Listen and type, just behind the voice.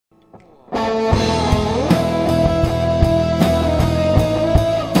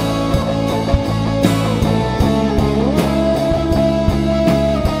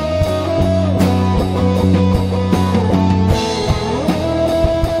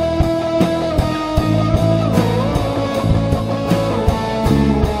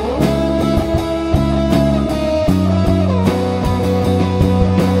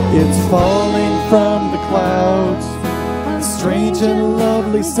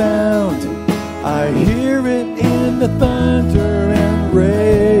holy sound. I hear it in the thunder and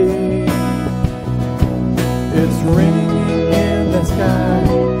rain. It's ringing in the sky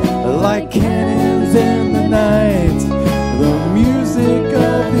like cannons in the night. The music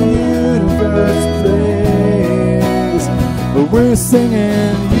of the universe plays. We're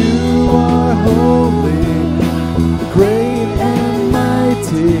singing, you are holy, great and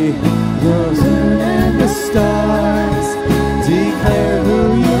mighty. The moon and the stars declare who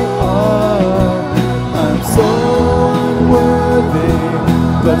you are. I'm so unworthy,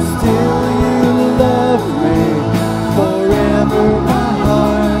 but still you love me. Forever my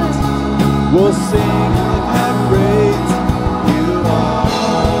heart will sing of how great you are.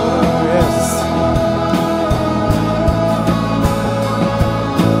 Yes.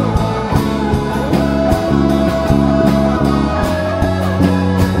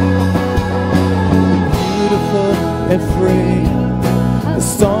 Beautiful and free, the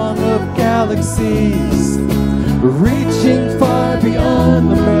song of galaxies, reaching far beyond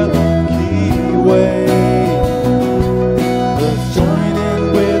the Milky Way. Let's join in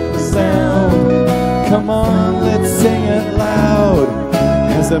with the sound. Come on, let's sing it loud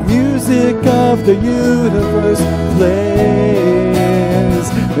as the music of the universe plays.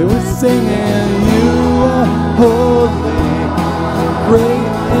 We're singing, you are holy,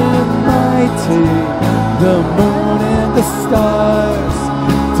 great and mighty. The moon and the stars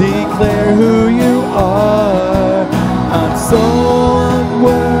declare who you are. I'm so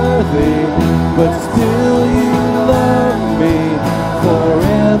unworthy, but still you love me.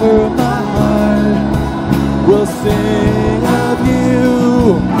 Forever my heart will sing of you.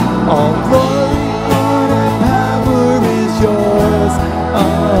 All glory, honor, power is yours.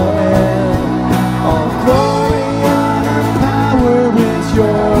 Amen. All glory, honor, power is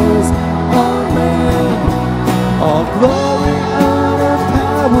yours. Amen. All glory, honor,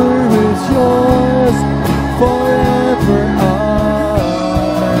 power is yours forever. Amen.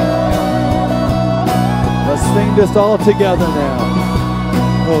 Let's sing this all together now.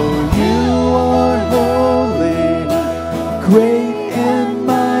 Oh, you are holy, great and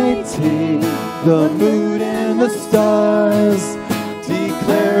mighty. The moon and the stars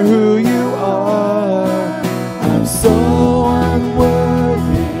declare who you are. I'm so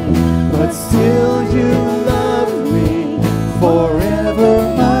unworthy, but still you love me. Forever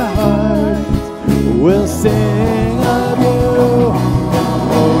my heart will sing of you.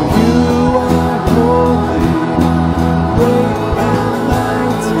 Oh, you are holy, great and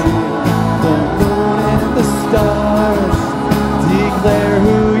mighty. The moon and the stars declare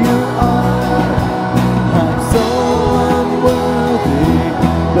who you are. I'm so unworthy,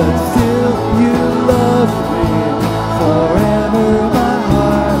 but still you love me. Forever my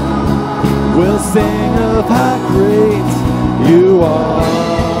heart will sing of how great you are.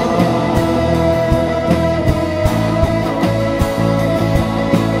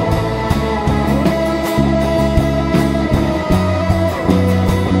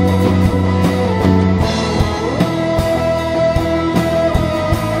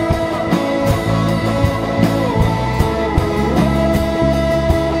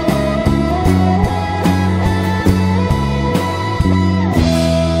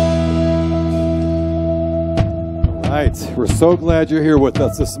 We're so glad you're here with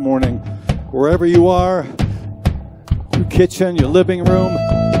us this morning. Wherever you are, your kitchen, your living room,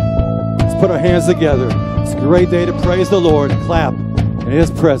 let's put our hands together. It's a great day to praise the Lord and clap in His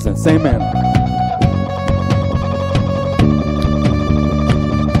presence. Amen.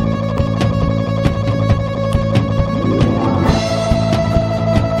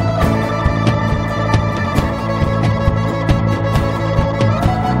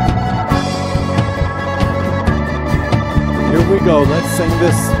 Go, let's sing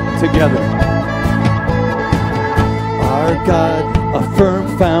this together. Our God, a firm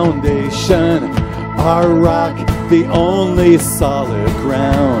foundation, our rock, the only solid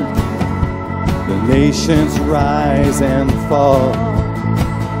ground. The nations rise and fall.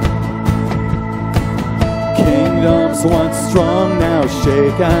 Kingdoms once strong, now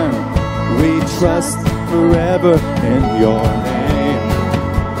shaken. We trust forever in your name.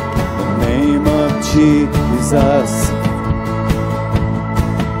 The name of Jesus.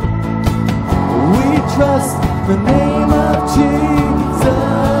 Trust the name of Jesus.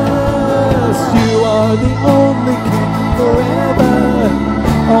 You are the only King forever.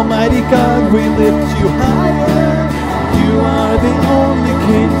 Almighty God, we lift you higher. You are the only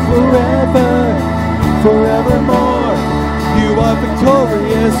King forever, forevermore. You are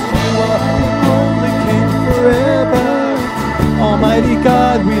victorious. You are the only King forever. Almighty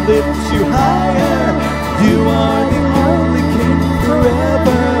God, we lift you higher. You are the only King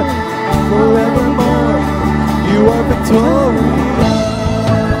forever. victorious.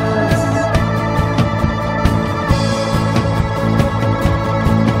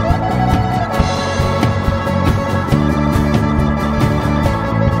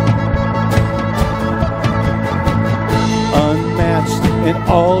 Unmatched in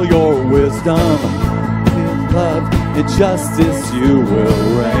all your wisdom, in love and justice you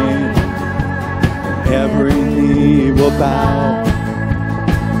will reign. Every knee will bow.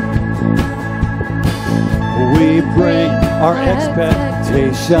 We bring our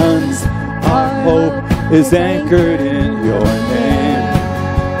expectations. Our hope is anchored in your name,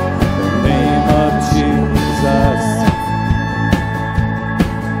 the name of Jesus.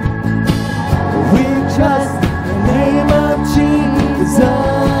 We trust the name of Jesus.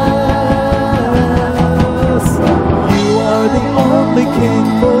 You are the only King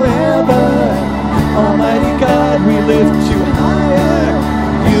forever. Almighty God, we lift you higher.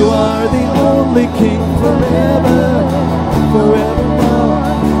 You are the only King forever, forevermore.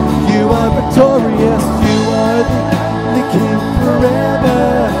 You are victorious. You are the only King forever.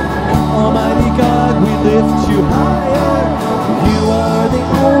 Almighty God, we lift you higher. You are the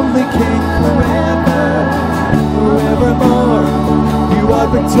only King forever, forevermore. You are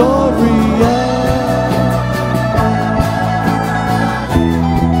victorious.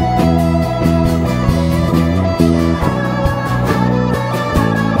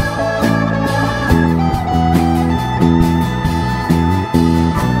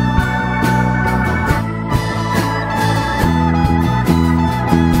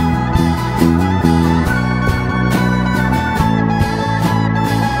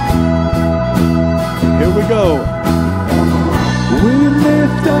 Go. We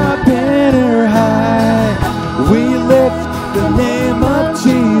lift our banner high. We lift the name of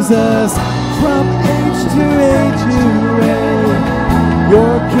Jesus. From age to age you reign.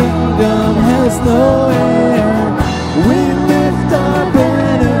 Your kingdom has no end. We lift our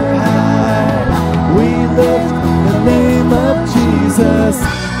banner high. We lift the name of Jesus.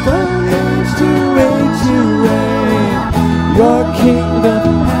 From age to age you reign. Your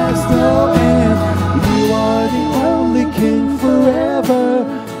kingdom has no end. You are the only King forever.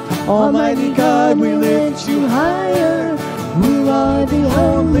 Almighty God, we lift you higher. You are the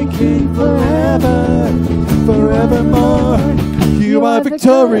only King forever, forevermore. You are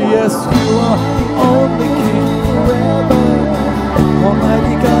victorious. You are the only King forever.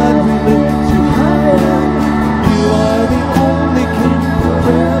 Almighty God, we lift you higher. You are the only King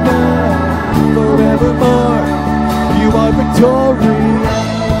forever, forevermore. You are victorious.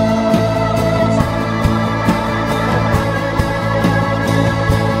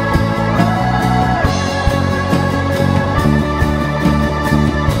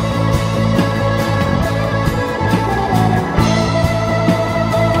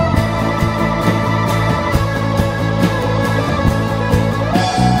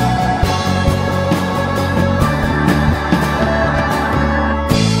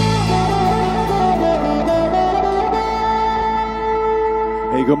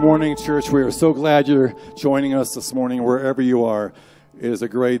 Good morning, church. We are so glad you're joining us this morning, wherever you are. It is a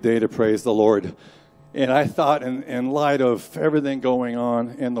great day to praise the Lord. And I thought, in light of everything going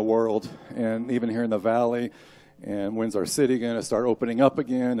on in the world, and even here in the valley, and when's our city going to start opening up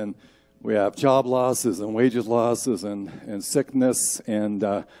again? And we have job losses and wages losses and sickness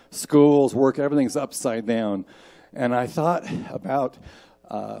and schools, work, everything's upside down. And I thought about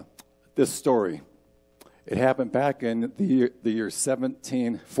this story. It happened back in the year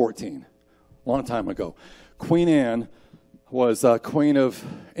 1714, a long time ago. Queen Anne was Queen of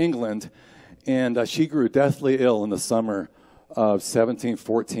England, and she grew deathly ill in the summer of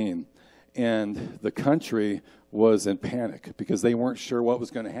 1714. And the country was in panic because they weren't sure what was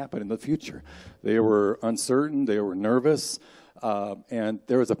going to happen in the future. They were uncertain, they were nervous, and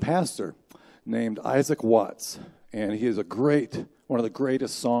there was a pastor named Isaac Watts, and he is one of the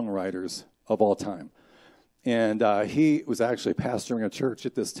greatest songwriters of all time. And he was actually pastoring a church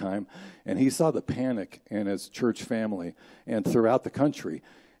at this time, and he saw the panic in his church family and throughout the country.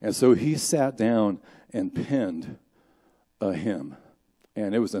 And so he sat down and penned a hymn,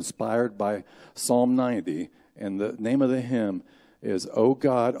 and it was inspired by Psalm 90, and the name of the hymn is, "O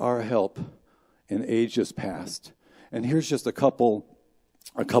God, our help in ages past." And here's just a couple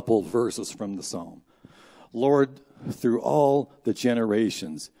verses from the psalm. Lord, through all the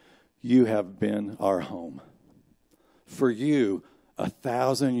generations, you have been our home. For you,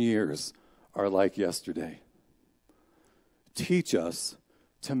 1,000 years are like yesterday. Teach us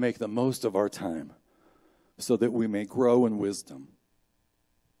to make the most of our time so that we may grow in wisdom.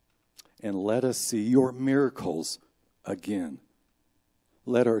 And let us see your miracles again.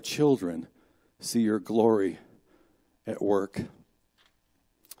 Let our children see your glory at work.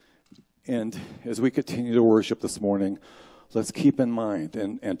 And as we continue to worship this morning, let's keep in mind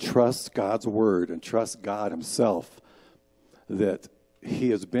and trust God's word and trust God himself that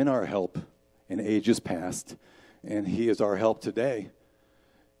he has been our help in ages past, and he is our help today,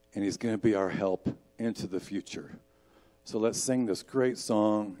 and he's going to be our help into the future. So let's sing this great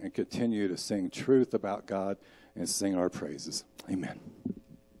song and continue to sing truth about God and sing our praises. Amen.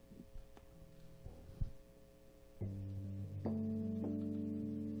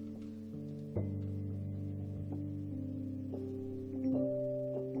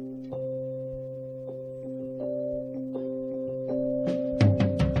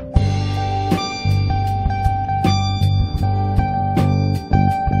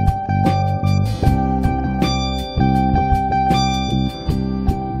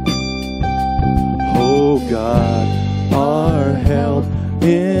 God, our help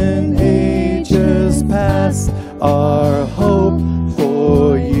in ages past, our hope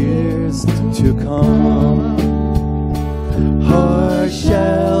for years to come, our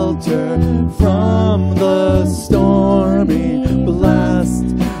shelter from the stormy blast,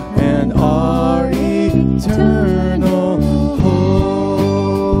 and our eternal hope.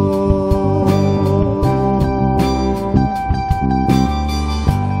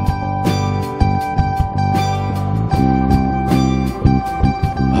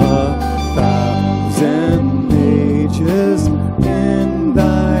 In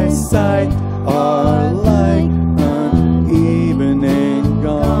thy sight are like an evening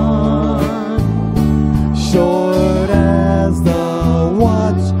gone, short as the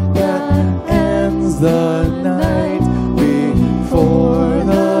watch that ends the night before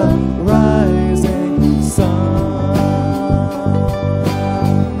the rising sun.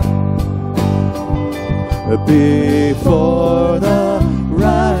 Before the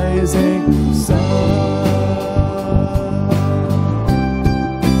rising sun.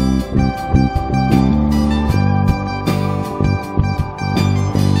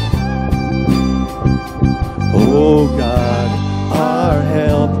 Oh God, our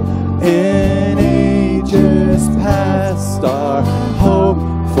help in ages past, our hope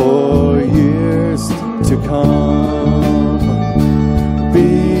for years to come.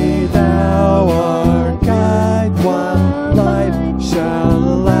 Be thou our guide while life shall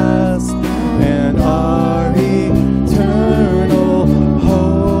last, and our eternal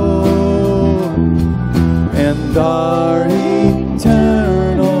hope, and our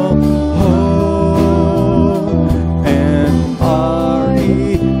eternal hope, and our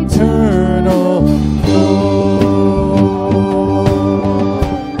eternal hope.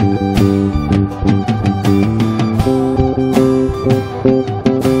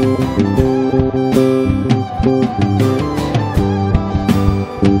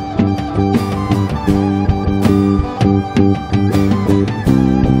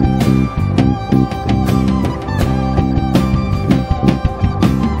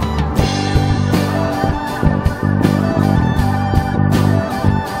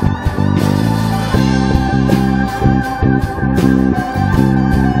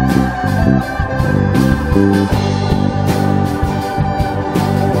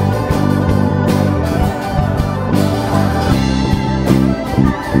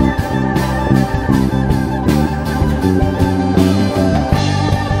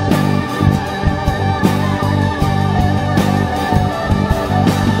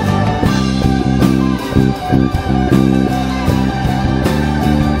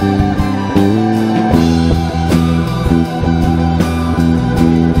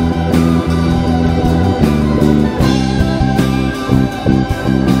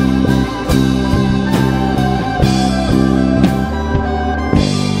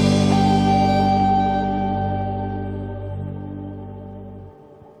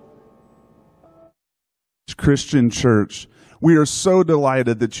 Christian Church, we are so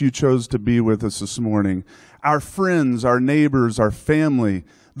delighted that you chose to be with us this morning. Our friends, our neighbors, our family,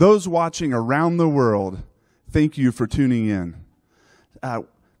 those watching around the world, thank you for tuning in.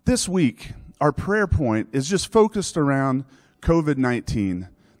 This week, our prayer point is just focused around COVID-19,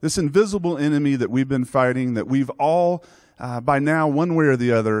 this invisible enemy that we've been fighting, that we've all, by now, one way or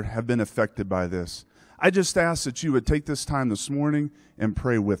the other, have been affected by this. I just ask that you would take this time this morning and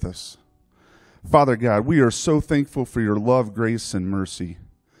pray with us. Father God, we are so thankful for your love, grace, and mercy.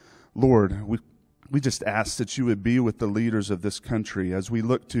 Lord, we just ask that you would be with the leaders of this country as we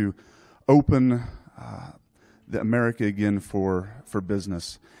look to open the America again for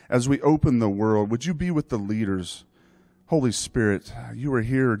business. As we open the world, would you be with the leaders? Holy Spirit, you were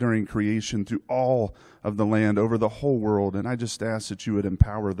here during creation through all of the land, over the whole world, and I just ask that you would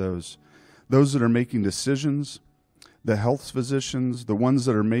empower those that are making decisions, the health physicians, the ones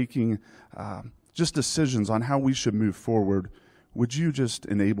that are making just decisions on how we should move forward. Would you just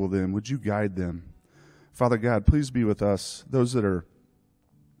enable them? Would you guide them? Father God, please be with us, those that are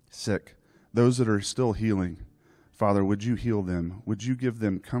sick, those that are still healing. Father, would you heal them? Would you give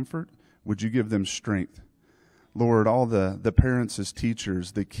them comfort? Would you give them strength? Lord, all the parents as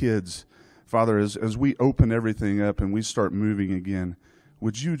teachers, the kids, Father, as we open everything up and we start moving again,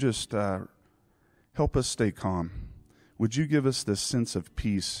 would you just help us stay calm? Would you give us this sense of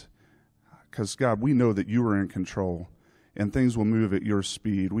peace? Because, God, we know that you are in control and things will move at your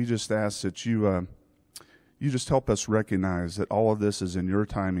speed. We just ask that you just help us recognize that all of this is in your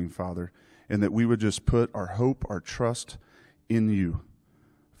timing, Father, and that we would just put our hope, our trust in you.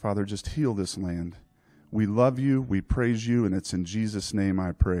 Father, just heal this land. We love you, we praise you, and it's in Jesus' name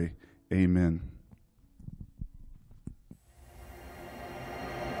I pray. Amen.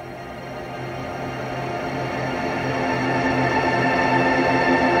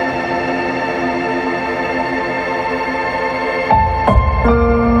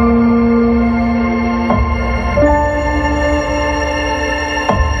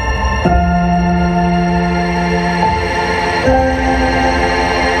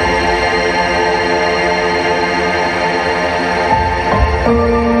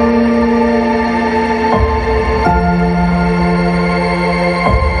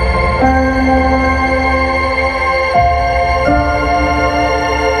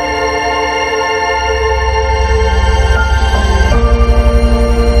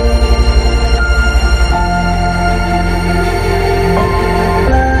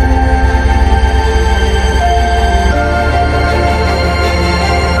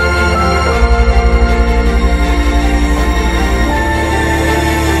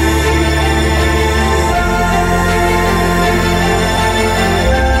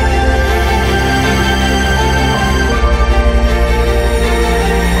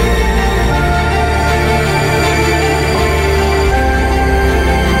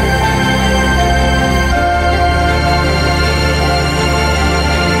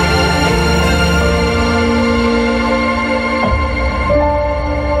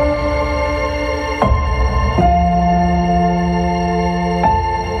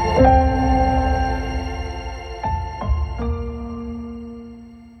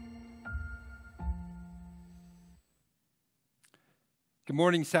 Good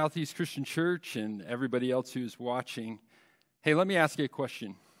morning, Southeast Christian Church, and everybody else who's watching. Hey, let me ask you a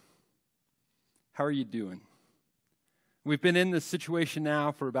question. How are you doing? We've been in this situation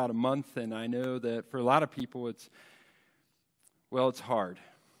now for about a month, and I know that for a lot of people it's hard.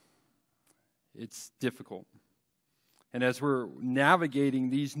 It's difficult. And as we're navigating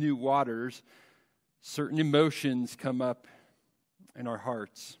these new waters, certain emotions come up in our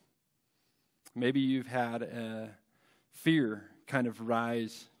hearts. Maybe you've had a fear kind of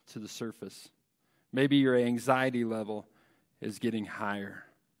rise to the surface. Maybe your anxiety level is getting higher.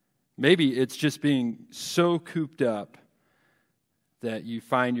 Maybe it's just being so cooped up that you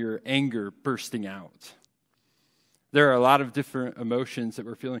find your anger bursting out. There are a lot of different emotions that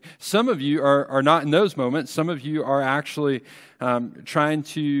we're feeling. Some of you are not in those moments. Some of you are actually trying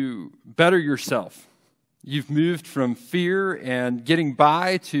to better yourself. You've moved from fear and getting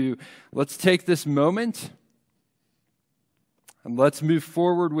by to let's take this moment and let's move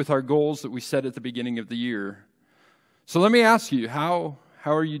forward with our goals that we set at the beginning of the year. So let me ask you, how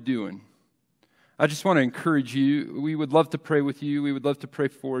are you doing? I just want to encourage you. We would love to pray with you. We would love to pray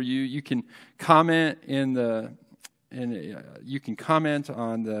for you. You can comment you can comment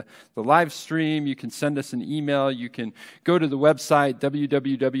on the live stream. You can send us an email. You can go to the website,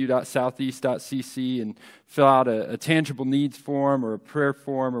 www.southeast.cc, and fill out a tangible needs form or a prayer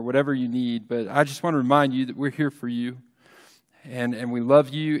form or whatever you need. But I just want to remind you that we're here for you, and we love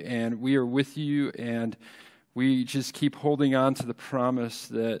you, and we are with you, and we just keep holding on to the promise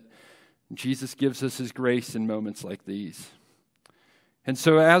that Jesus gives us his grace in moments like these. And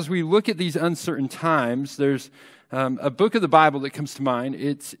so as we look at these uncertain times, there's a book of the Bible that comes to mind.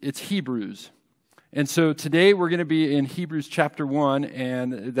 It's Hebrews. And so today we're going to be in Hebrews chapter 1,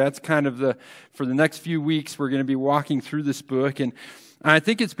 and that's kind of for the next few weeks, we're going to be walking through this book. And I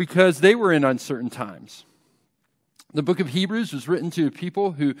think it's because they were in uncertain times. The book of Hebrews was written to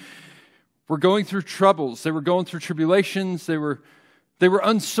people who were going through troubles. They were going through tribulations. They were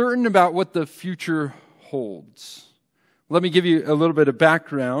uncertain about what the future holds. Let me give you a little bit of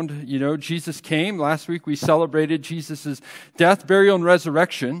background. You know, Jesus came. Last week we celebrated Jesus' death, burial, and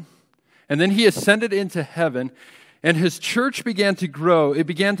resurrection. And then he ascended into heaven, and his church began to grow. It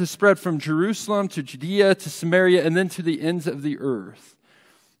began to spread from Jerusalem to Judea to Samaria and then to the ends of the earth.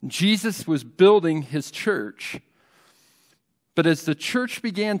 Jesus was building his church. But as the church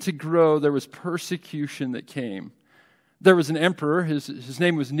began to grow, there was persecution that came. There was an emperor, his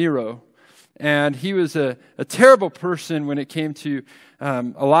name was Nero, and he was a terrible person when it came to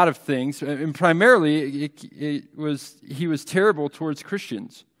a lot of things. And primarily, he was terrible towards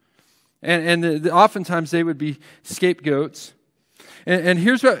Christians. And oftentimes they would be scapegoats. And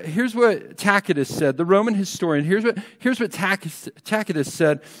here's what Tacitus said, the Roman historian. Here's what Tacitus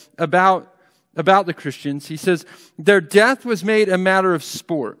said about the Christians. He says, their death was made a matter of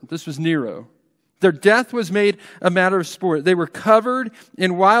sport. This was Nero. Their death was made a matter of sport. They were covered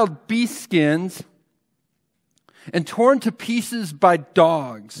in wild beast skins and torn to pieces by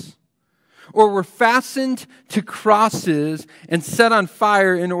dogs, or were fastened to crosses and set on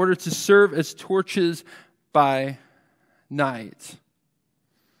fire in order to serve as torches by night.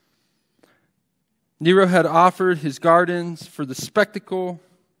 Nero had offered his gardens for the spectacle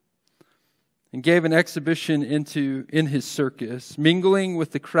and gave an exhibition in his circus, mingling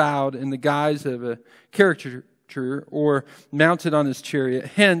with the crowd in the guise of a caricature or mounted on his chariot.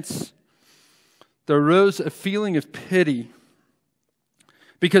 Hence, there arose a feeling of pity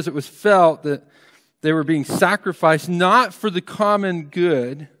because it was felt that they were being sacrificed not for the common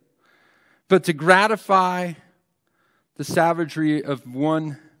good, but to gratify the savagery of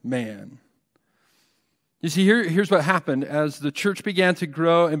one man. You see, here's what happened. As the church began to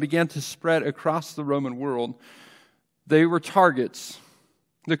grow and began to spread across the Roman world, they were targets.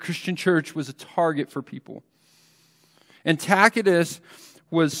 The Christian church was a target for people. And Tacitus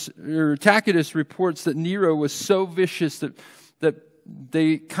reports that Nero was so vicious that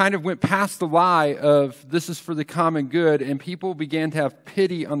they kind of went past the lie of this is for the common good, and people began to have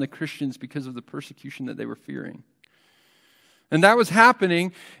pity on the Christians because of the persecution that they were fearing. And that was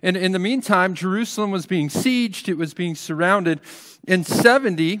happening. And in the meantime, Jerusalem was being sieged. It was being surrounded. In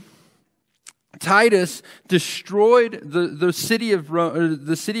 70, Titus destroyed the city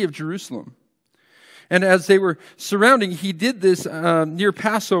of Jerusalem. And as they were surrounding, he did this near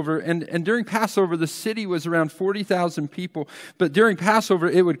Passover. And during Passover, the city was around 40,000 people. But during Passover,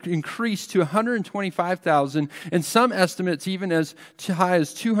 it would increase to 125,000. And some estimates even as high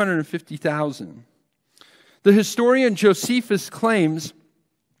as 250,000. The historian Josephus claims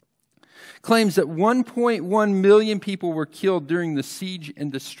that 1.1 million people were killed during the siege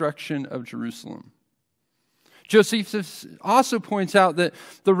and destruction of Jerusalem. Josephus also points out that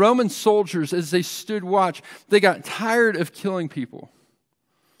the Roman soldiers, as they stood watch, they got tired of killing people.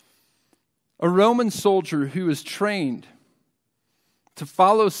 A Roman soldier who was trained to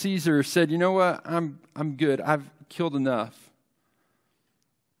follow Caesar said, you know what, I'm good. I've killed enough.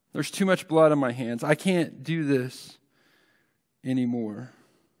 There's too much blood on my hands. I can't do this anymore.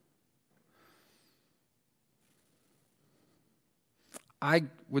 I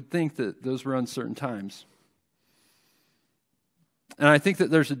would think that those were uncertain times. And I think that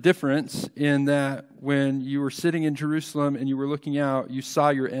there's a difference in that when you were sitting in Jerusalem and you were looking out, you saw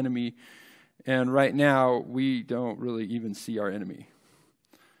your enemy. And right now, we don't really even see our enemy.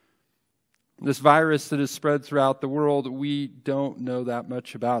 This virus that has spread throughout the world, we don't know that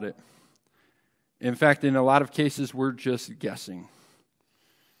much about it. In fact, in a lot of cases, we're just guessing.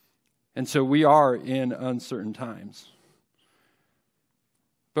 And so we are in uncertain times.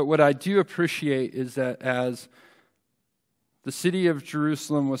 But what I do appreciate is that as the city of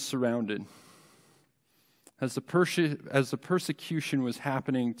Jerusalem was surrounded, as the persecution was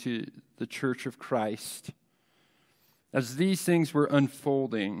happening to the church of Christ, as these things were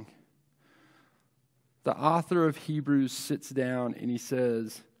unfolding, the author of Hebrews sits down and he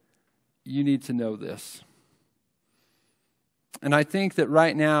says, you need to know this. And I think that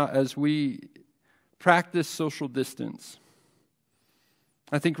right now, as we practice social distance,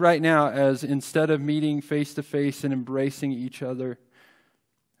 I think right now, as instead of meeting face-to-face and embracing each other,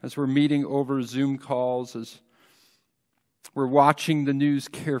 as we're meeting over Zoom calls, as we're watching the news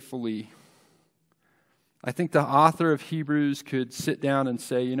carefully, I think the author of Hebrews could sit down and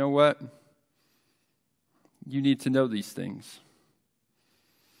say, you know what? You need to know these things.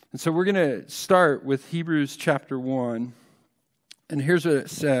 And so we're going to start with Hebrews chapter 1. And here's what it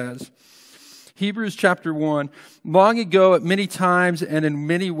says. Hebrews chapter 1. Long ago, at many times and in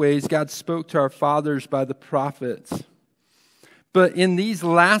many ways, God spoke to our fathers by the prophets. But in these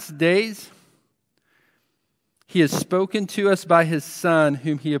last days, He has spoken to us by His Son,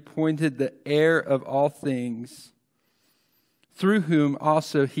 whom He appointed the heir of all things, through whom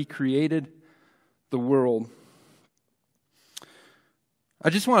also He created the world. I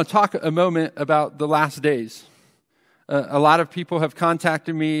just want to talk a moment about the last days. A lot of people have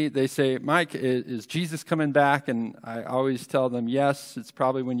contacted me. They say, Mike, is Jesus coming back? And I always tell them, yes, it's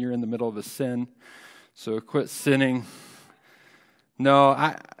probably when you're in the middle of a sin. So quit sinning.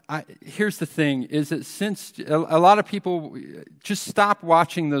 No, here's the thing, is that since a lot of people just stop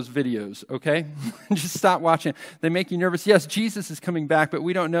watching those videos, okay? Just stop watching. They make you nervous. Yes, Jesus is coming back, but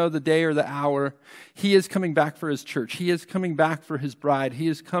we don't know the day or the hour. He is coming back for his church. He is coming back for his bride. He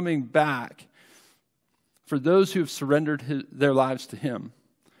is coming back for those who have surrendered their lives to him.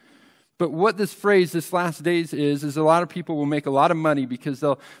 But what this phrase, this last days, is a lot of people will make a lot of money because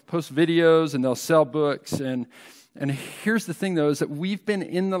they'll post videos and they'll sell books. And here's the thing, though, is that we've been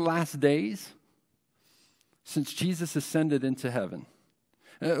in the last days since Jesus ascended into heaven.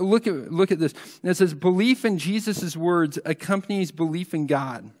 Look at this. It says, belief in Jesus' words accompanies belief in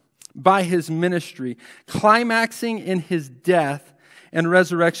God by his ministry. Climaxing in his death and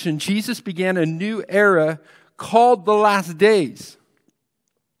resurrection, Jesus began a new era called the last days.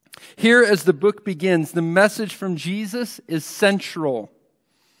 Here, as the book begins, the message from Jesus is central.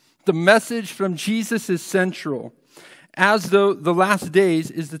 The message from Jesus is central, as though the last days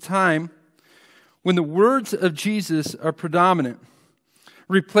is the time when the words of Jesus are predominant,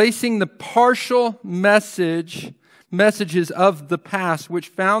 replacing the partial messages of the past, which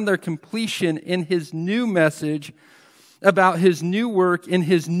found their completion in his new message about his new work in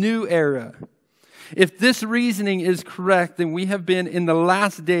his new era. If this reasoning is correct, then we have been in the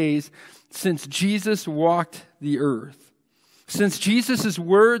last days since Jesus walked the earth. Since Jesus'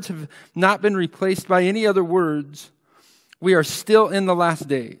 words have not been replaced by any other words, we are still in the last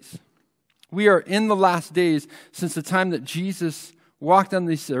days. We are in the last days since the time that Jesus walked on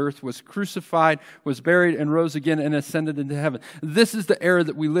this earth, was crucified, was buried, and rose again and ascended into heaven. This is the era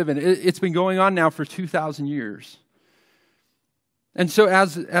that we live in. It's been going on now for 2,000 years. And so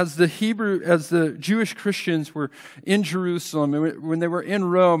as the Jewish Christians were in Jerusalem, and when they were in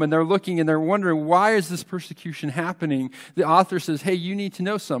Rome, and they're looking and they're wondering, why is this persecution happening? The author says, hey, you need to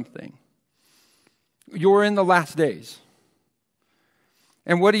know something. You're in the last days.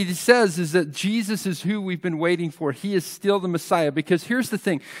 And what he says is that Jesus is who we've been waiting for. He is still the Messiah. Because here's the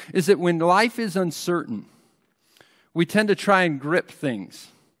thing, is that when life is uncertain, we tend to try and grip things.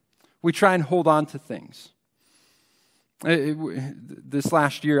 We try and hold on to things. This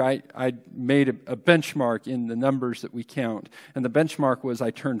last year, I made a benchmark in the numbers that we count, and the benchmark was I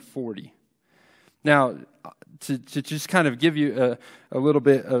turned 40. Now, to just kind of give you a little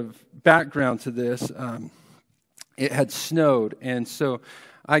bit of background to this, it had snowed, and so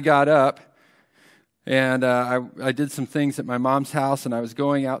I got up, and I did some things at my mom's house, and I was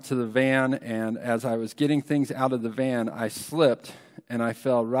going out to the van, and as I was getting things out of the van, I slipped, and I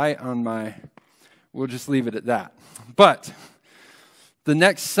fell right on my... We'll just leave it at that. But the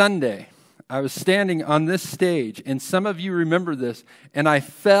next Sunday, I was standing on this stage, and some of you remember this, and I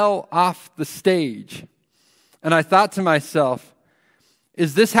fell off the stage. And I thought to myself,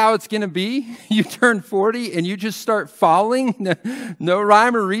 is this how it's going to be? You turn 40 and you just start falling? No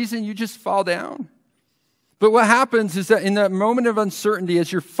rhyme or reason, you just fall down? But what happens is that in that moment of uncertainty,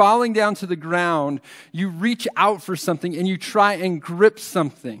 as you're falling down to the ground, you reach out for something and you try and grip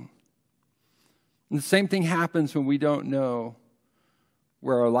something. And the same thing happens when we don't know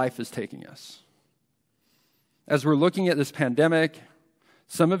where our life is taking us. As we're looking at this pandemic,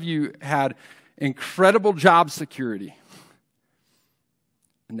 some of you had incredible job security,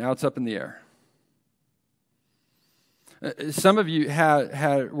 and now it's up in the air. Some of you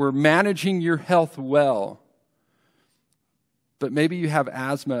were managing your health well, but maybe you have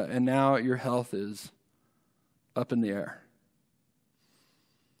asthma, and now your health is up in the air.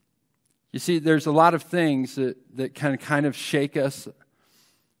 You see, there's a lot of things that can kind of shake us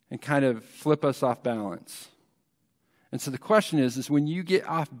and kind of flip us off balance. And so the question is when you get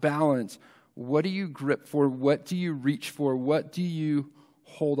off balance, what do you grip for? What do you reach for? What do you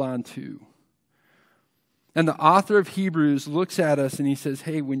hold on to? And the author of Hebrews looks at us and he says,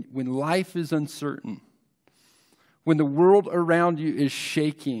 hey, when life is uncertain, when the world around you is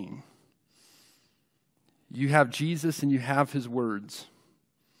shaking, you have Jesus and you have his words.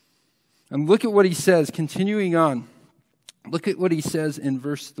 And look at what he says, continuing on. Look at what he says in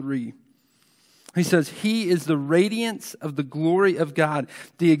verse 3. He says, he is the radiance of the glory of God,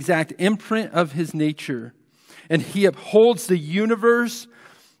 the exact imprint of his nature. And he upholds the universe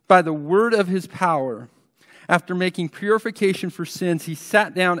by the word of his power. After making purification for sins, he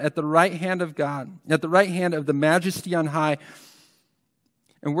sat down at the right hand of God, at the right hand of the majesty on high.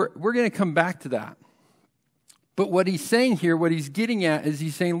 And we're going to come back to that. But what he's saying here, what he's getting at is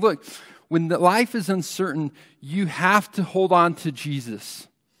he's saying, look, when the life is uncertain, you have to hold on to Jesus.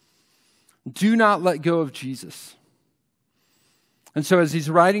 Do not let go of Jesus. And so as he's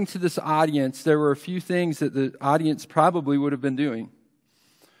writing to this audience, there were a few things that the audience probably would have been doing.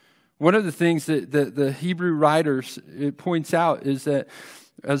 One of the things that the Hebrew writers it points out is that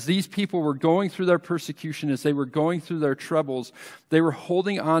as these people were going through their persecution, as they were going through their troubles, they were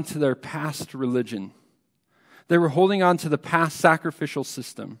holding on to their past religion. They were holding on to the past sacrificial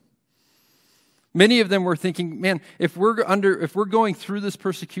system. Many of them were thinking, man, if we're going through this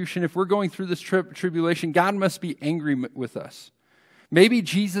persecution, if we're going through this tribulation, God must be angry with us. Maybe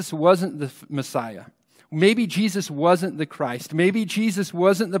Jesus wasn't the Messiah. Maybe Jesus wasn't the Christ. Maybe Jesus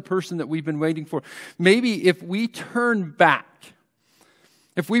wasn't the person that we've been waiting for. Maybe if we turn back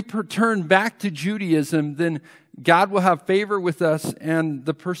to Judaism, then God will have favor with us and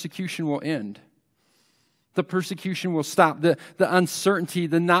the persecution will end. The persecution will stop. The uncertainty,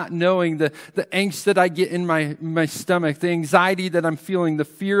 the not knowing, the angst that I get in my stomach, the anxiety that I'm feeling, the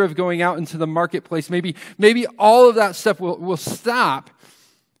fear of going out into the marketplace, maybe all of that stuff will stop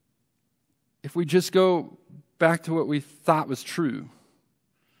if we just go back to what we thought was true.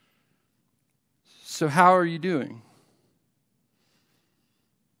 So how are you doing?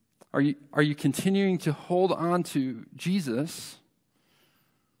 Are you continuing to hold on to Jesus?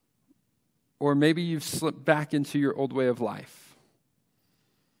 Or maybe you've slipped back into your old way of life.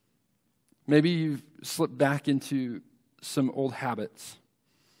 Maybe you've slipped back into some old habits.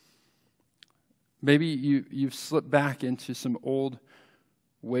 Maybe you've slipped back into some old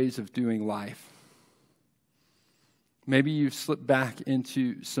ways of doing life. Maybe you've slipped back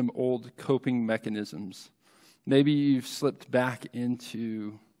into some old coping mechanisms. Maybe you've slipped back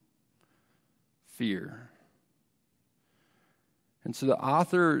into fear. And so the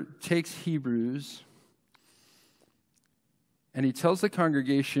author takes Hebrews and he tells the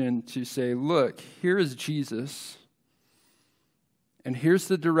congregation to say, look, here is Jesus, and here's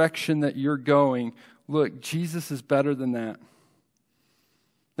the direction that you're going. Look, Jesus is better than that.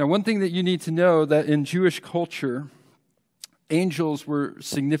 Now, one thing that you need to know that in Jewish culture, angels were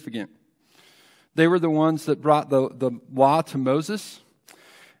significant. They were the ones that brought the law to Moses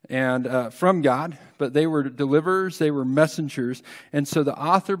and from God, but they were deliverers, they were messengers. And so the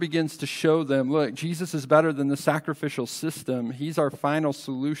author begins to show them, look, Jesus is better than the sacrificial system. He's our final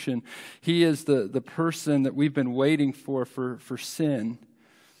solution. He is the person that we've been waiting for sin.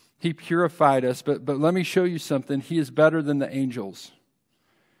 He purified us, but let me show you something. He is better than the angels.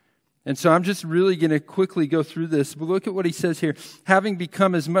 And so I'm just really going to quickly go through this. But look at what he says here. Having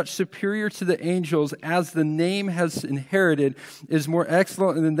become as much superior to the angels as the name has inherited is more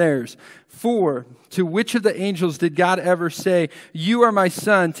excellent than theirs. For to which of the angels did God ever say, you are my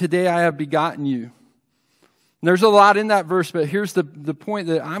son, today I have begotten you? And there's a lot in that verse, but here's the point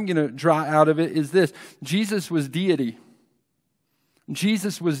that I'm going to draw out of it is this. Jesus was deity.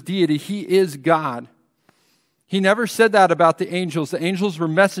 Jesus was deity. He is God. He never said that about the angels. The angels were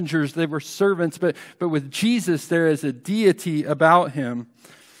messengers. They were servants. But with Jesus, there is a deity about him.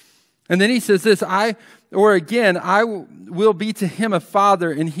 And then he says this, I will be to him a father,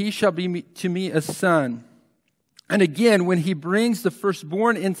 and he shall be to me a son. And again, when he brings the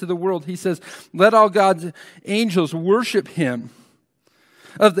firstborn into the world, he says, let all God's angels worship him.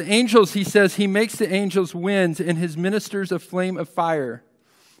 Of the angels, he says, he makes the angels winds and his ministers a flame of fire.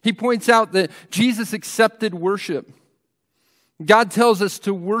 He points out that Jesus accepted worship. God tells us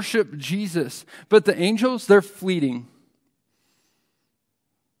to worship Jesus. But the angels, they're fleeting.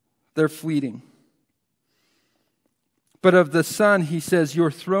 They're fleeting. But of the Son, he says,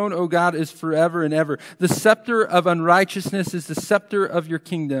 your throne, O God, is forever and ever. The scepter of unrighteousness is the scepter of your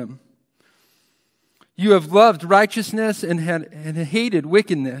kingdom. You have loved righteousness and hated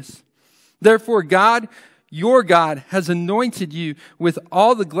wickedness. Therefore, God, your God, has anointed you with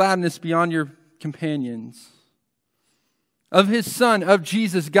all the gladness beyond your companions. Of his Son, of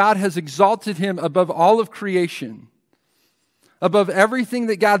Jesus, God has exalted him above all of creation. Above everything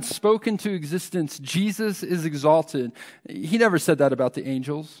that God's spoken to existence, Jesus is exalted. He never said that about the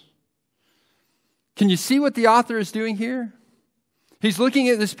angels. Can you see what the author is doing here? He's looking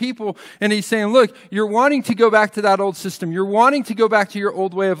at this people and he's saying, look, you're wanting to go back to that old system. You're wanting to go back to your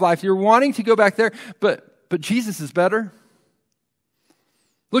old way of life. You're wanting to go back there, but Jesus is better.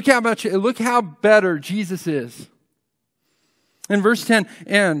 Look how better Jesus is. In verse 10,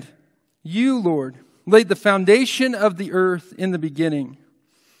 and you, Lord, laid the foundation of the earth in the beginning,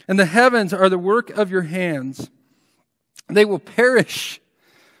 and the heavens are the work of your hands. They will perish,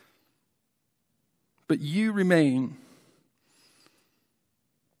 but you remain.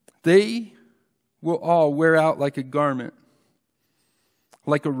 They will all wear out like a garment,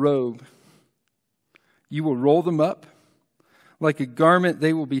 like a robe. You will roll them up. Like a garment,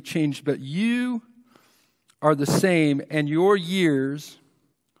 they will be changed, but you are the same, and your years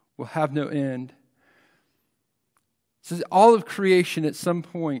will have no end. It says all of creation at some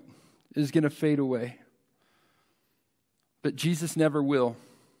point is going to fade away. But Jesus never will.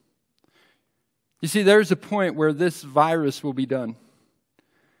 You see, there's a point where this virus will be done.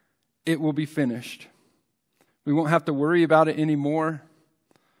 It will be finished. We won't have to worry about it anymore.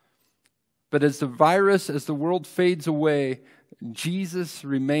 But as the world fades away, Jesus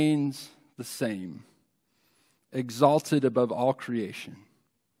remains the same, exalted above all creation.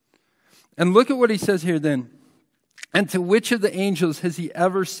 And look at what he says here then. And to which of the angels has he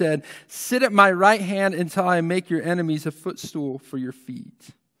ever said, sit at my right hand until I make your enemies a footstool for your feet?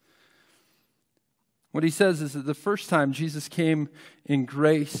 What he says is that the first time Jesus came in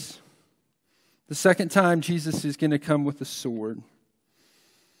grace. The second time Jesus is going to come with a sword.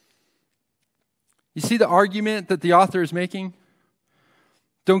 You see the argument that the author is making?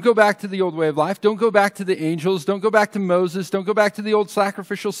 Don't go back to the old way of life. Don't go back to the angels. Don't go back to Moses. Don't go back to the old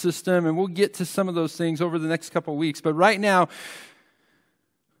sacrificial system. And we'll get to some of those things over the next couple of weeks. But right now,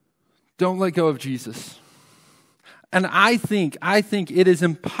 don't let go of Jesus. And I think it is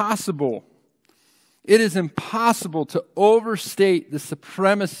impossible. It is impossible to overstate the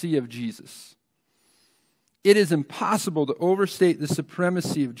supremacy of Jesus. It is impossible to overstate the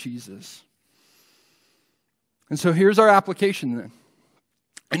supremacy of Jesus. And so here's our application then.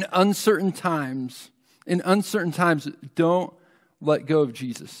 In uncertain times, don't let go of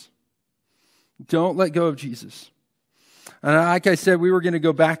Jesus. Don't let go of Jesus. And like I said, we were going to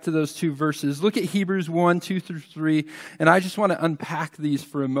go back to those two verses. Look at Hebrews 1, 2 through 3, and I just want to unpack these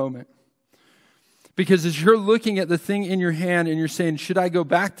for a moment. Because as you're looking at the thing in your hand and you're saying, should I go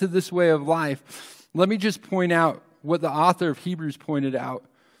back to this way of life? Let me just point out what the author of Hebrews pointed out.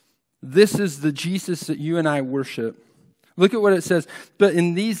 This is the Jesus that you and I worship. Look at what it says. But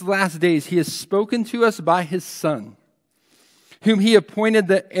in these last days, he has spoken to us by his Son, whom he appointed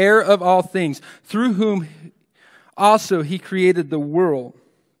the heir of all things, through whom also he created the world.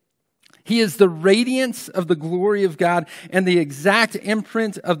 He is the radiance of the glory of God and the exact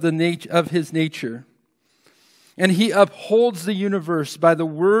imprint of his nature. And he upholds the universe by the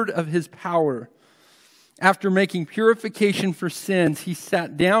word of his power. After making purification for sins, he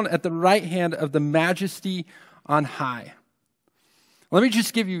sat down at the right hand of the Majesty on high. Let me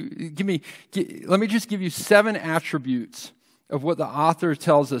just give you 7 attributes of what the author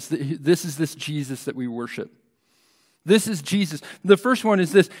tells us. This is this Jesus that we worship. This is Jesus. The first one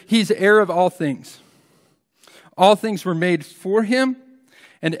is this. He's heir of all things. All things were made for him,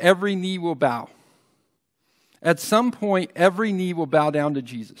 and every knee will bow. At some point, every knee will bow down to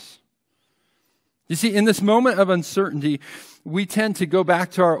Jesus. You see, in this moment of uncertainty, we tend to go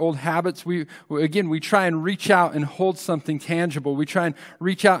back to our old habits. We try and reach out and hold something tangible. We try and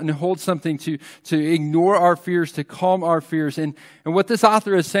reach out and hold something to ignore our fears, to calm our fears. And what this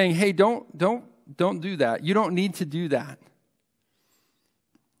author is saying, hey, don't do that. You don't need to do that.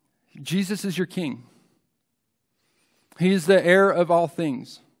 Jesus is your king. He is the heir of all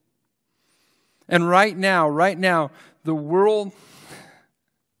things. And right now, the world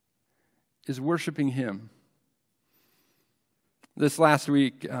is worshiping him. This last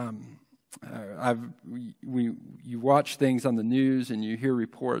week, you watch things on the news and you hear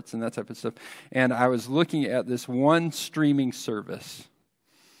reports and that type of stuff. And I was looking at this one streaming service.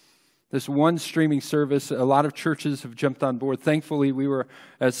 A lot of churches have jumped on board. Thankfully, we were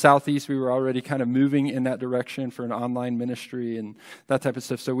at Southeast, we were already kind of moving in that direction for an online ministry and that type of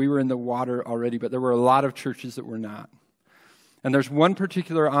stuff. So we were in the water already, but there were a lot of churches that were not. And there's one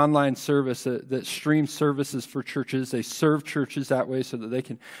particular online service that streams services for churches. They serve churches that way so that they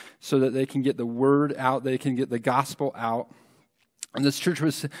can get the word out, they can get the gospel out. And this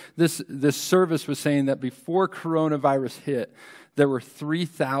service was saying that before coronavirus hit, there were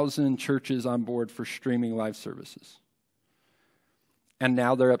 3,000 churches on board for streaming live services. And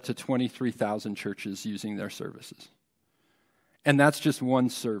now they're up to 23,000 churches using their services. And that's just one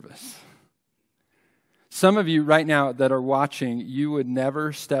service. Some of you right now that are watching, you would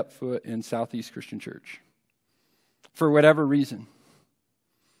never step foot in Southeast Christian Church. For whatever reason.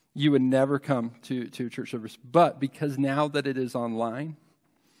 You would never come to a church service. But because now that it is online,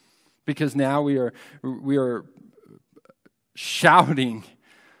 because now we are shouting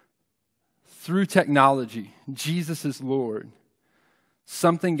through technology, Jesus is Lord,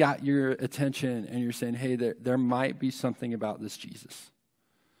 something got your attention and you're saying, hey, there might be something about this Jesus.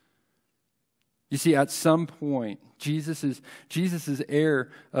 You see, at some point, Jesus is heir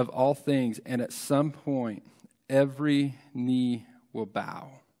of all things, and at some point, every knee will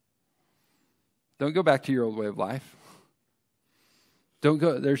bow. Don't go back to your old way of life. Don't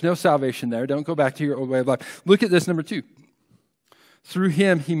go. There's no salvation there. Don't go back to your old way of life. Look at this, number 2. Through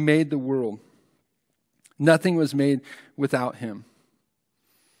him, he made the world. Nothing was made without him.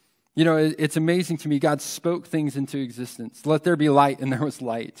 You know, it's amazing to me. God spoke things into existence. Let there be light, and there was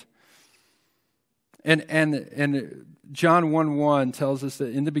light. And John 1:1 tells us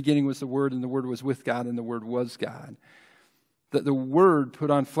that in the beginning was the Word, and the Word was with God, and the Word was God. That the Word put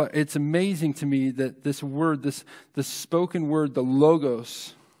on flesh. It's amazing to me that this Word, this spoken Word, the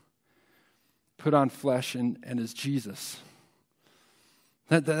Logos, put on flesh and is Jesus.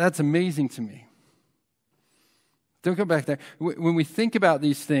 That's amazing to me. Don't go back there. When we think about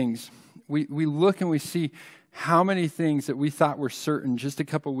these things, we look and we see how many things that we thought were certain just a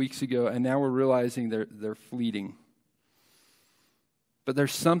couple weeks ago, and now we're realizing they're fleeting. But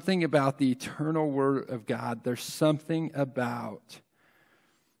there's something about the eternal Word of God. There's something about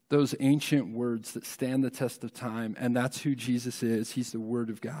those ancient words that stand the test of time, and that's who Jesus is. He's the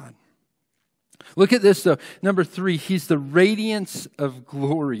Word of God. Look at this, though. Number 3, He's the radiance of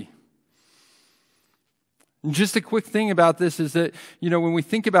glory. And just a quick thing about this is that, you know, when we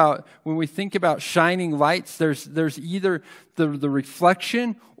think about shining lights, there's either the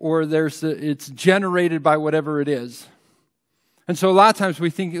reflection or it's generated by whatever it is. And so a lot of times we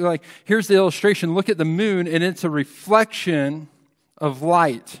think, like, here's the illustration. Look at the moon, and it's a reflection of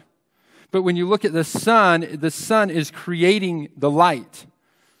light. But when you look at the sun is creating the light.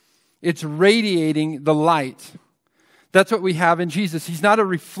 It's radiating the light. That's what we have in Jesus. He's not a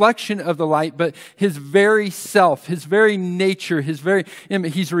reflection of the light, but His very self, His very nature, He's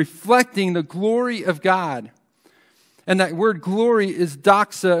reflecting the glory of God. And that word glory is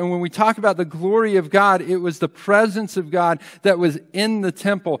doxa. And when we talk about the glory of God, it was the presence of God that was in the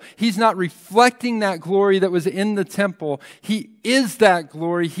temple. He's not reflecting that glory that was in the temple. He is that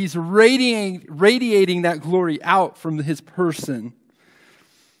glory. He's radiating that glory out from His person.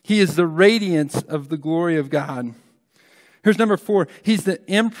 He is the radiance of the glory of God. Here's number 4. He's the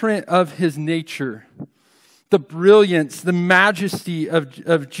imprint of His nature. The brilliance, the majesty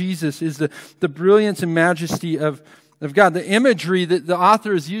of Jesus is the brilliance and majesty of God. The imagery that the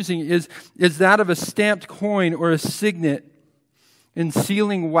author is using is that of a stamped coin or a signet in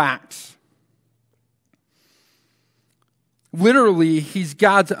sealing wax. Literally, He's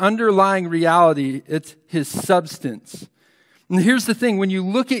God's underlying reality. It's His substance. And here's the thing. When you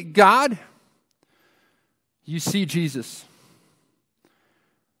look at God, you see Jesus.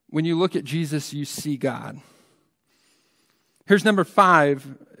 When you look at Jesus, you see God. Here's number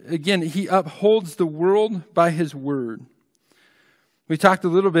 5. Again, He upholds the world by His word. We talked a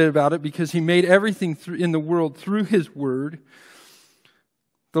little bit about it because He made everything in the world through His word.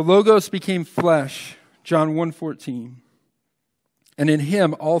 The Logos became flesh, John 1:14. And in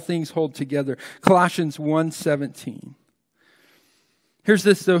Him all things hold together, Colossians 1:17. Here's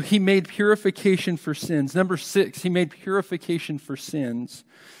this, though. He made purification for sins. Number 6, He made purification for sins.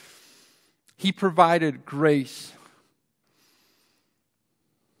 He provided grace.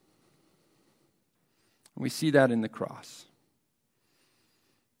 We see that in the cross.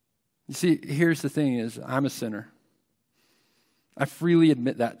 You see, here's the thing is, I'm a sinner. I freely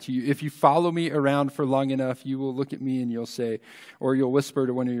admit that to you. If you follow me around for long enough, you will look at me and you'll say, or you'll whisper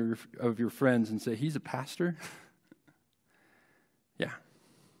to one of your friends and say, he's a pastor? Yeah.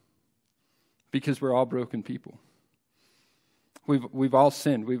 Because we're all broken people. We've all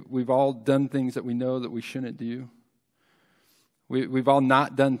sinned. We've all done things that we know that we shouldn't do. We've all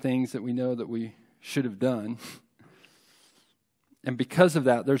not done things that we know that we should have done. And because of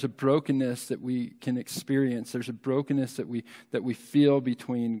that, there's a brokenness that we can experience. There's a brokenness that we feel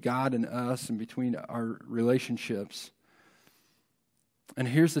between God and us and between our relationships. And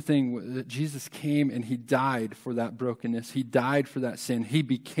here's the thing, that Jesus came and He died for that brokenness. He died for that sin. He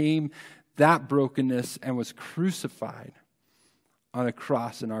became that brokenness and was crucified on a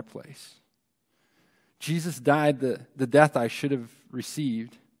cross in our place. Jesus died the death I should have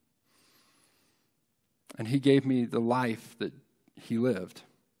received. And He gave me the life that He lived.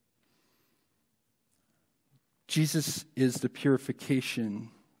 Jesus is the purification.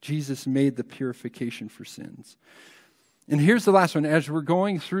 Jesus made the purification for sins. And here's the last one. As we're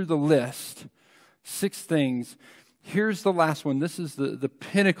going through the list, 6 things, here's the last one. This is the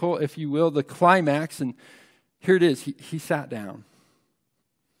pinnacle, if you will, the climax. And here it is. He sat down.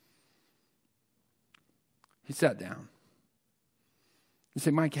 He sat down. You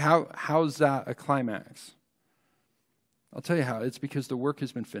say, Mike, how's that a climax? I'll tell you how. It's because the work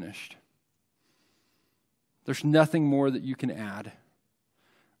has been finished. There's nothing more that you can add.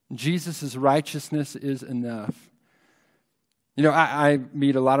 Jesus' righteousness is enough. You know, I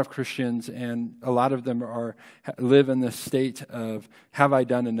meet a lot of Christians, and a lot of them live in this state of, have I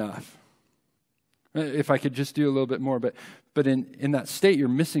done enough? If I could just do a little bit more. But in that state, you're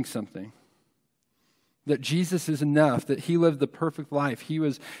missing something. that Jesus is enough, that he lived the perfect life. He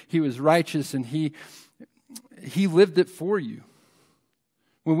was righteous, and he lived it for you.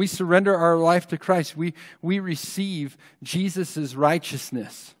 When we surrender our life to Christ, we receive Jesus'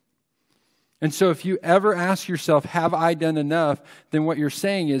 righteousness. And so if you ever ask yourself, have I done enough? Then what you're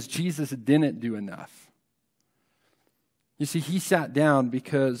saying is Jesus didn't do enough. You see, he sat down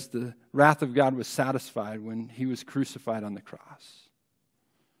because the wrath of God was satisfied when he was crucified on the cross.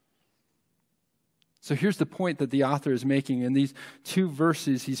 So here's the point that the author is making. In these 2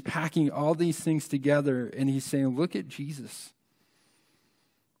 verses, he's packing all these things together, and he's saying, look at Jesus.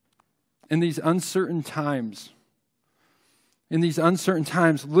 In these uncertain times,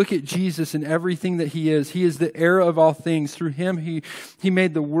 look at Jesus and everything that he is. He is the heir of all things. Through him, he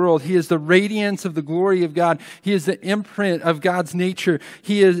made the world. He is the radiance of the glory of God. He is the imprint of God's nature.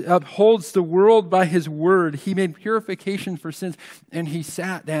 He upholds the world by his word. He made purification for sins, and he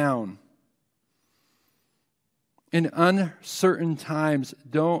sat down. In uncertain times,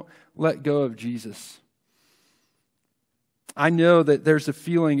 don't let go of Jesus. I know that there's a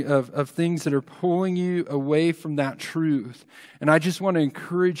feeling of things that are pulling you away from that truth. And I just want to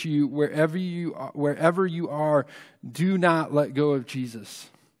encourage you, wherever you are, do not let go of Jesus.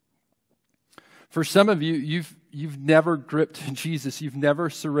 For some of you, you've never gripped Jesus. You've never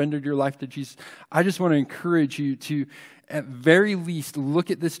surrendered your life to Jesus. I just want to encourage you to, at very least,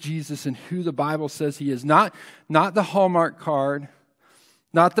 look at this Jesus and who the Bible says he is. Not the Hallmark card,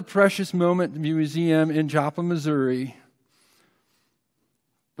 not the Precious Moment Museum in Joplin, Missouri,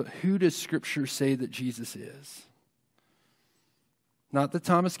 but who does Scripture say that Jesus is? Not the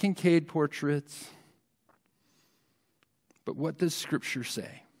Thomas Kincaid portraits, but what does Scripture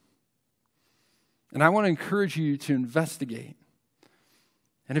say? And I want to encourage you to investigate.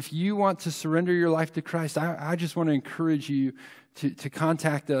 And if you want to surrender your life to Christ, I just want to encourage you to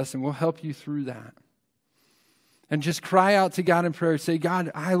contact us, and we'll help you through that. And just cry out to God in prayer. Say,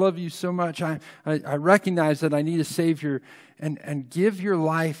 God, I love you so much. I recognize that I need a Savior. And give your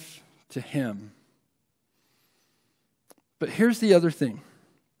life to him. But here's the other thing.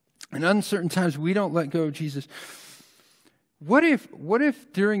 In uncertain times, we don't let go of Jesus. What if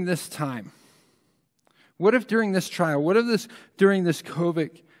during this time, what if during this trial, during this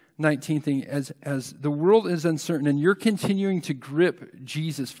COVID-19 thing, as the world is uncertain and you're continuing to grip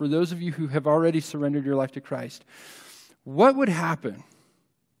Jesus, for those of you who have already surrendered your life to Christ, what would happen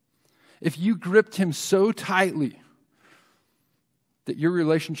if you gripped him so tightly that your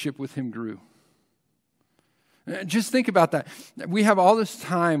relationship with him grew? Just think about that. We have all this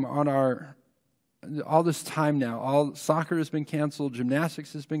time now. All soccer has been canceled,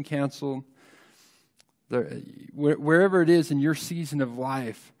 gymnastics has been canceled. Wherever it is in your season of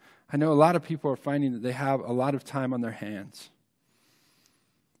life, I know a lot of people are finding that they have a lot of time on their hands.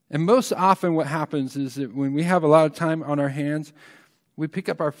 And most often what happens is that when we have a lot of time on our hands, we pick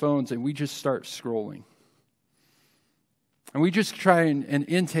up our phones and we just start scrolling. And we just try and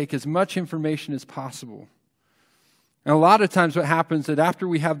intake as much information as possible. And a lot of times what happens is that after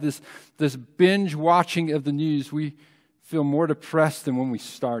we have this binge watching of the news, we feel more depressed than when we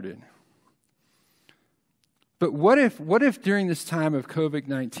started. But what if during this time of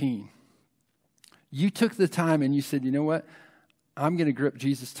COVID-19, you took the time and you said, you know what? I'm going to grip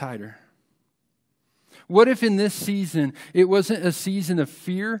Jesus tighter. What if in this season, it wasn't a season of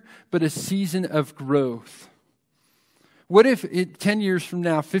fear, but a season of growth? What if 10 years from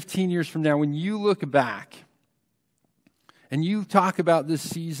now, 15 years from now, when you look back and you talk about this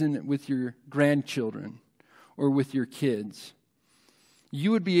season with your grandchildren or with your kids,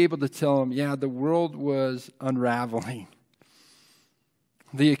 you would be able to tell them, yeah, the world was unraveling.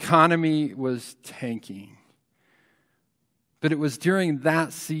 The economy was tanking. But it was during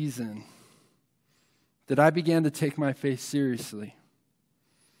that season that I began to take my faith seriously.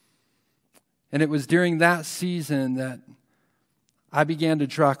 And it was during that season that I began to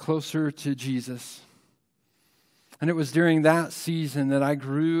draw closer to Jesus. And it was during that season that I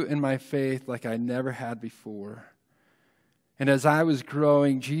grew in my faith like I never had before. And as I was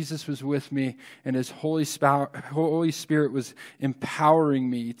growing, Jesus was with me, and his Holy Spirit was empowering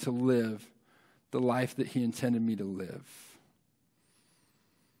me to live the life that he intended me to live.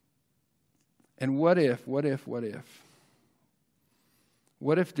 And what if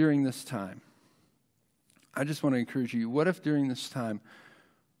during this time, I just want to encourage you, what if during this time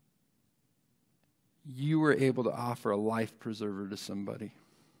you were able to offer a life preserver to somebody?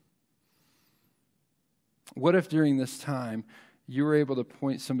 What if during this time you were able to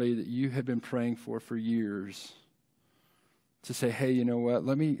point somebody that you had been praying for years to say, hey, you know what,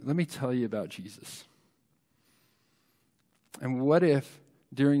 let me tell you about Jesus. And what if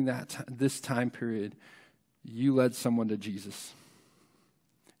during this time period, you led someone to Jesus.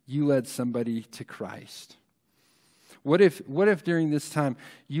 You led somebody to Christ. What if during this time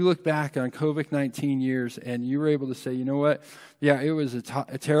you look back on COVID-19 years and you were able to say, you know what? Yeah, it was a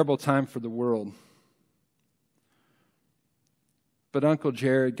terrible time for the world. But Uncle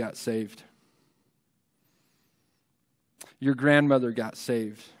Jared got saved. Your grandmother got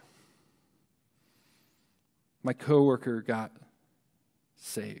saved. My coworker got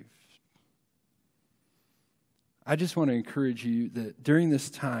saved. I just want to encourage you that during this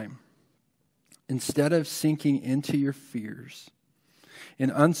time, instead of sinking into your fears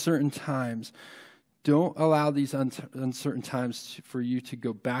in uncertain times, don't allow these uncertain times for you to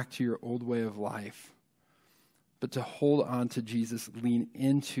go back to your old way of life, but to hold on to Jesus, lean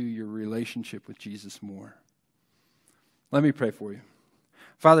into your relationship with Jesus more. Let me pray for you.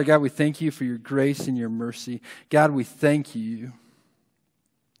 Father God, we thank you for your grace and your mercy. God, we thank you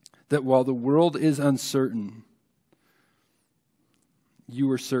that while the world is uncertain, you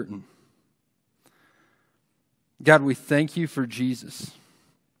are certain. God, we thank you for Jesus.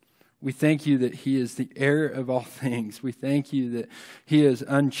 We thank you that he is the heir of all things. We thank you that he is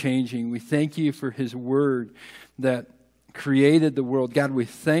unchanging. We thank you for his word that created the world. God, we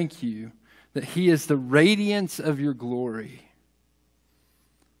thank you that he is the radiance of your glory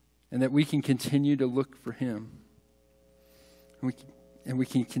and that we can continue to look for him. And we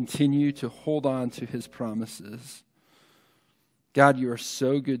can continue to hold on to his promises. God, you are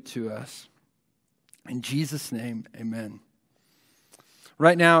so good to us. In Jesus' name, amen.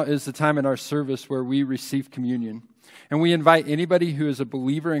 Right now is the time in our service where we receive communion. And we invite anybody who is a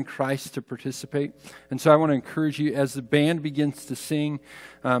believer in Christ to participate. And so I want to encourage you as the band begins to sing,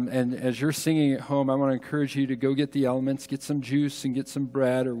 and as you're singing at home, I want to encourage you to go get the elements, get some juice and get some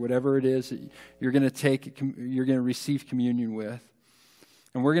bread or whatever it is that you're going to receive communion with.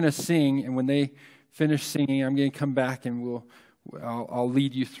 And we're going to sing, and when they finish singing, I'm going to come back and I'll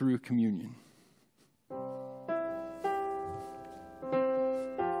lead you through communion.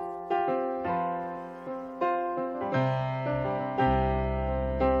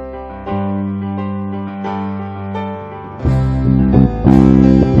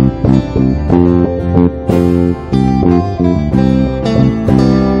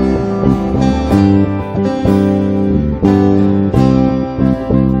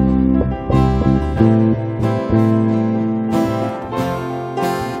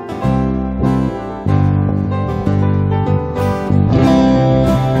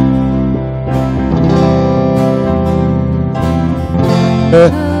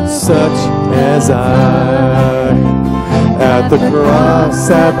 Such as I, at the cross,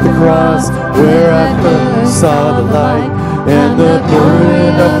 where I first saw the light, and the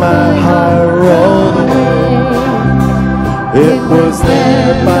burden of my heart rolled away. It was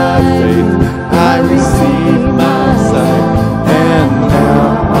there by faith I received my sight, and now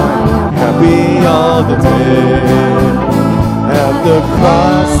I'm happy all the day. At the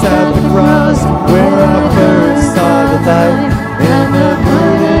cross, where I first saw the light, and the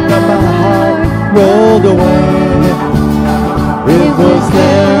burden of my heart rolled away. It was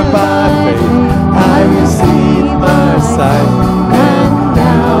there by faith I received my sight, and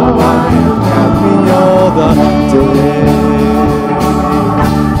now I am happy all the day.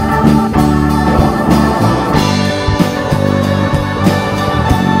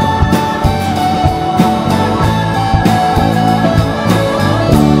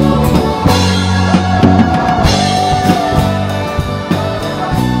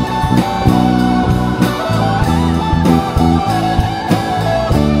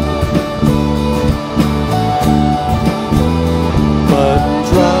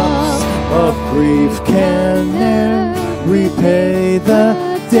 Grief can ne'er repay the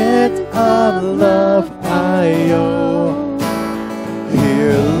debt of love I owe.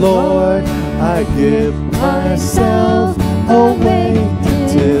 Here, Lord, I give myself away.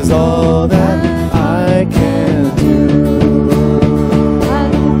 'Tis all that I can do.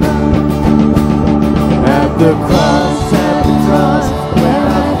 At the cross, when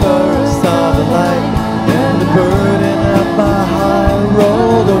I first saw the light, and the burden of my heart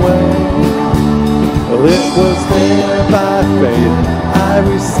rolled away. It was there by faith I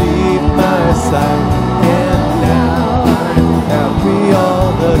received my sight, and now I'm happy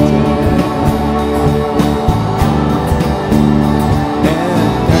all the day.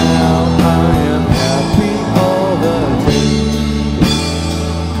 And now I am happy all the day.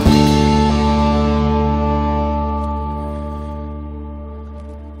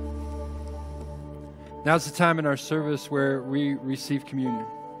 Now's the time in our service where we receive communion.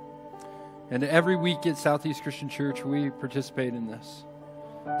 And every week at Southeast Christian Church, we participate in this.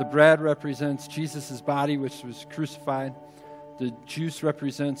 The bread represents Jesus' body, which was crucified. The juice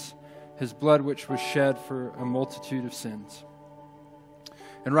represents his blood, which was shed for a multitude of sins.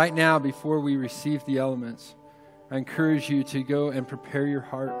 And right now, before we receive the elements, I encourage you to go and prepare your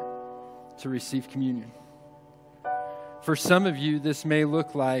heart to receive communion. For some of you, this may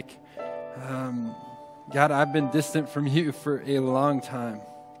look like, God, I've been distant from you for a long time.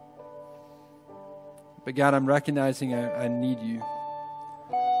 But God, I'm recognizing I need you.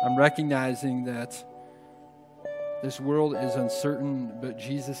 I'm recognizing that this world is uncertain, but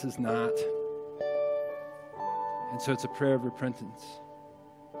Jesus is not. And so it's a prayer of repentance.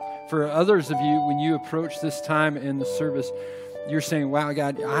 For others of you, when you approach this time in the service, you're saying, wow,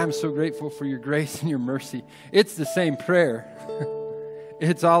 God, I'm so grateful for your grace and your mercy. It's the same prayer.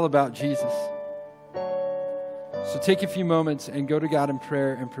 It's all about Jesus. So take a few moments and go to God in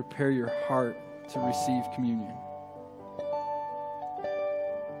prayer and prepare your heart to receive communion.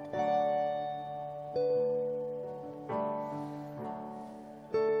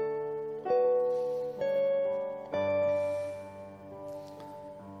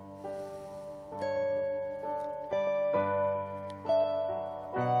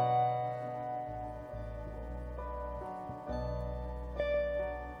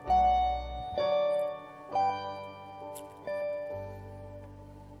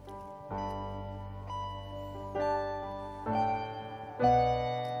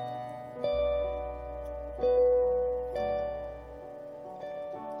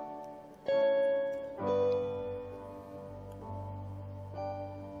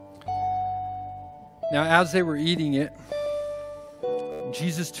 Now, as they were eating it,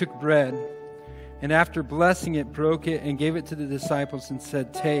 Jesus took bread, and after blessing it, broke it and gave it to the disciples and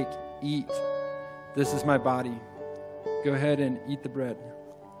said, "Take, eat. This is my body. Go ahead and eat the bread."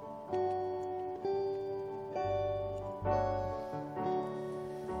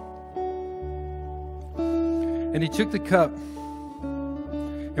 And he took the cup,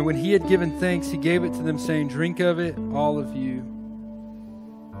 and when he had given thanks, he gave it to them, saying, "Drink of it, all of you.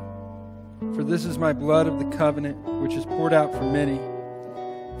 For this is my blood of the covenant, which is poured out for many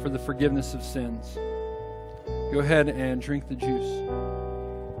for the forgiveness of sins. Go ahead and drink the juice."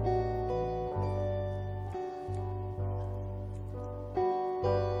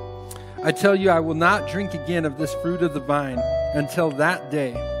 I tell you, I will not drink again of this fruit of the vine until that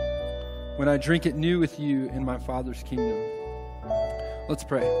day when I drink it new with you in my Father's kingdom. Let's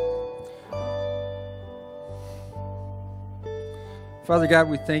pray. Father God,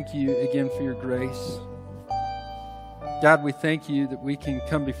 we thank you again for your grace. God, we thank you that we can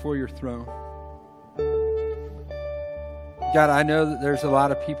come before your throne. God, I know that there's a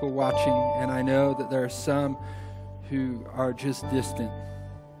lot of people watching, and I know that there are some who are just distant.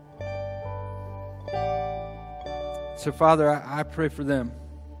 So, Father, I pray for them,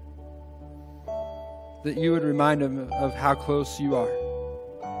 that you would remind them of how close you are,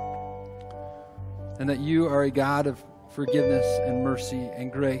 and that you are a God of forgiveness and mercy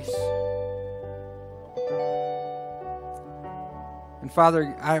and grace. And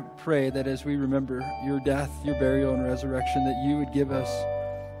Father, I pray that as we remember your death, your burial, and resurrection, that you would give us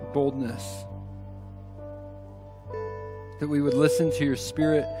boldness, that we would listen to your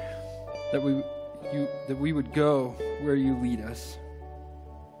Spirit, that we would go where you lead us.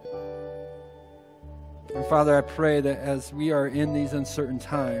 And Father, I pray that as we are in these uncertain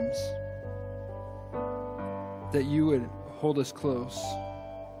times, that you would hold us close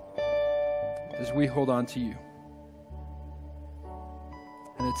as we hold on to you.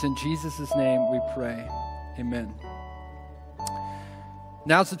 And it's in Jesus' name we pray. Amen.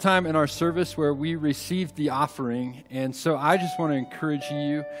 Now's the time in our service where we receive the offering. And so I just want to encourage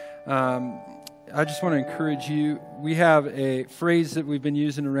you. We have a phrase that we've been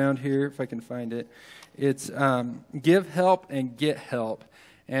using around here, if I can find it. It's give help and get help.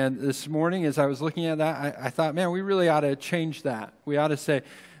 And this morning, as I was looking at that, I thought, man, we really ought to change that. We ought to say,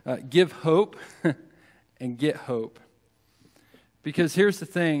 give hope and get hope. Because here's the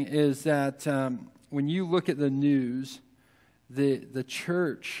thing, is that when you look at the news, the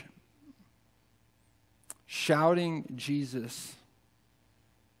church shouting Jesus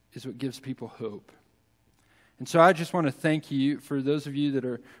is what gives people hope. And so I just want to thank you for those of you that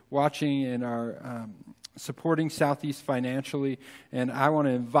are watching and are supporting Southeast financially. And I want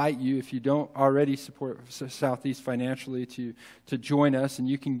to invite you, if you don't already support Southeast financially, to join us. And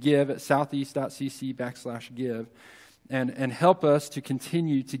you can give at southeast.cc/give and help us to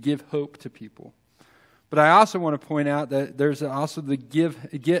continue to give hope to people. But I also want to point out that there's also the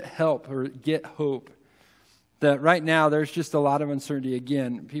get help or get hope that right now there's just a lot of uncertainty.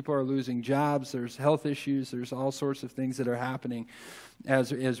 Again, people are losing jobs, there's health issues, there's all sorts of things that are happening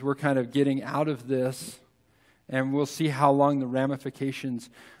as we're kind of getting out of this, and we'll see how long the ramifications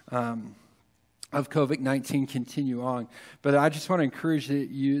of COVID-19 continue on. But I just want to encourage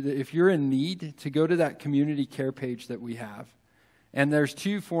you that if you're in need, to go to that community care page that we have. And there's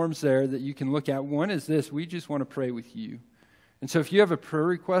 2 forms there that you can look at. One is this: we just want to pray with you. And so if you have a prayer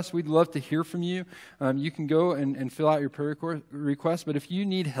request, we'd love to hear from you. You can go and fill out your prayer request. But if you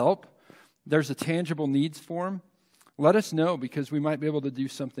need help, there's a tangible needs form. Let us know, because we might be able to do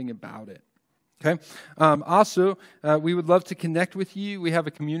something about it. Okay. Also, we would love to connect with you. We have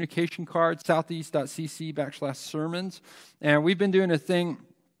a communication card, southeast.cc/sermons. And we've been doing a thing.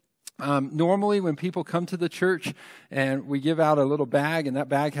 Normally when people come to the church and we give out a little bag, and that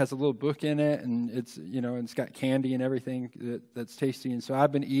bag has a little book in it, and it's, and it's got candy and everything that's tasty. And so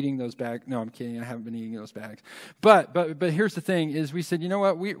I've been eating those bags. No, I'm kidding. I haven't been eating those bags. But here's the thing is, we said, you know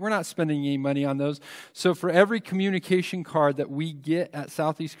what? We're not spending any money on those. So for every communication card that we get at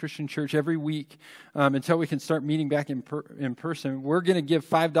Southeast Christian Church every week, until we can start meeting back in person, we're going to give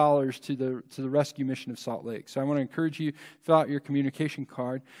 $5 to the Rescue Mission of Salt Lake. So I want to encourage you, fill out your communication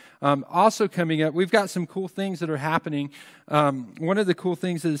card. Also coming up, we've got some cool things that are happening. One of the cool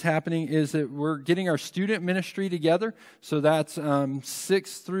things that is happening is that we're getting our student ministry together. So that's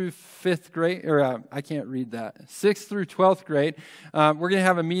 6th through 5th grade, or I can't read that, 6th through 12th grade. We're going to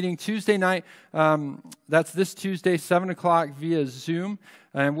have a meeting Tuesday night. That's this Tuesday, 7 o'clock via Zoom.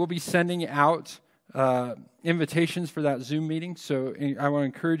 And we'll be sending out invitations for that Zoom meeting. So I want to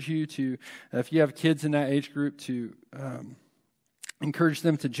encourage you to, if you have kids in that age group, to encourage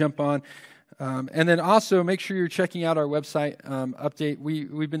them to jump on. And then also make sure you're checking out our website update.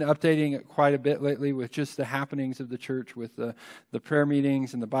 We've been updating it quite a bit lately with just the happenings of the church, with the prayer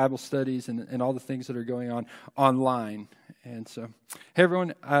meetings and the Bible studies and all the things that are going on online. And so, hey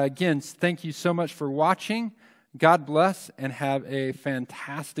everyone, again, thank you so much for watching. God bless, and have a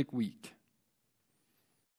fantastic week.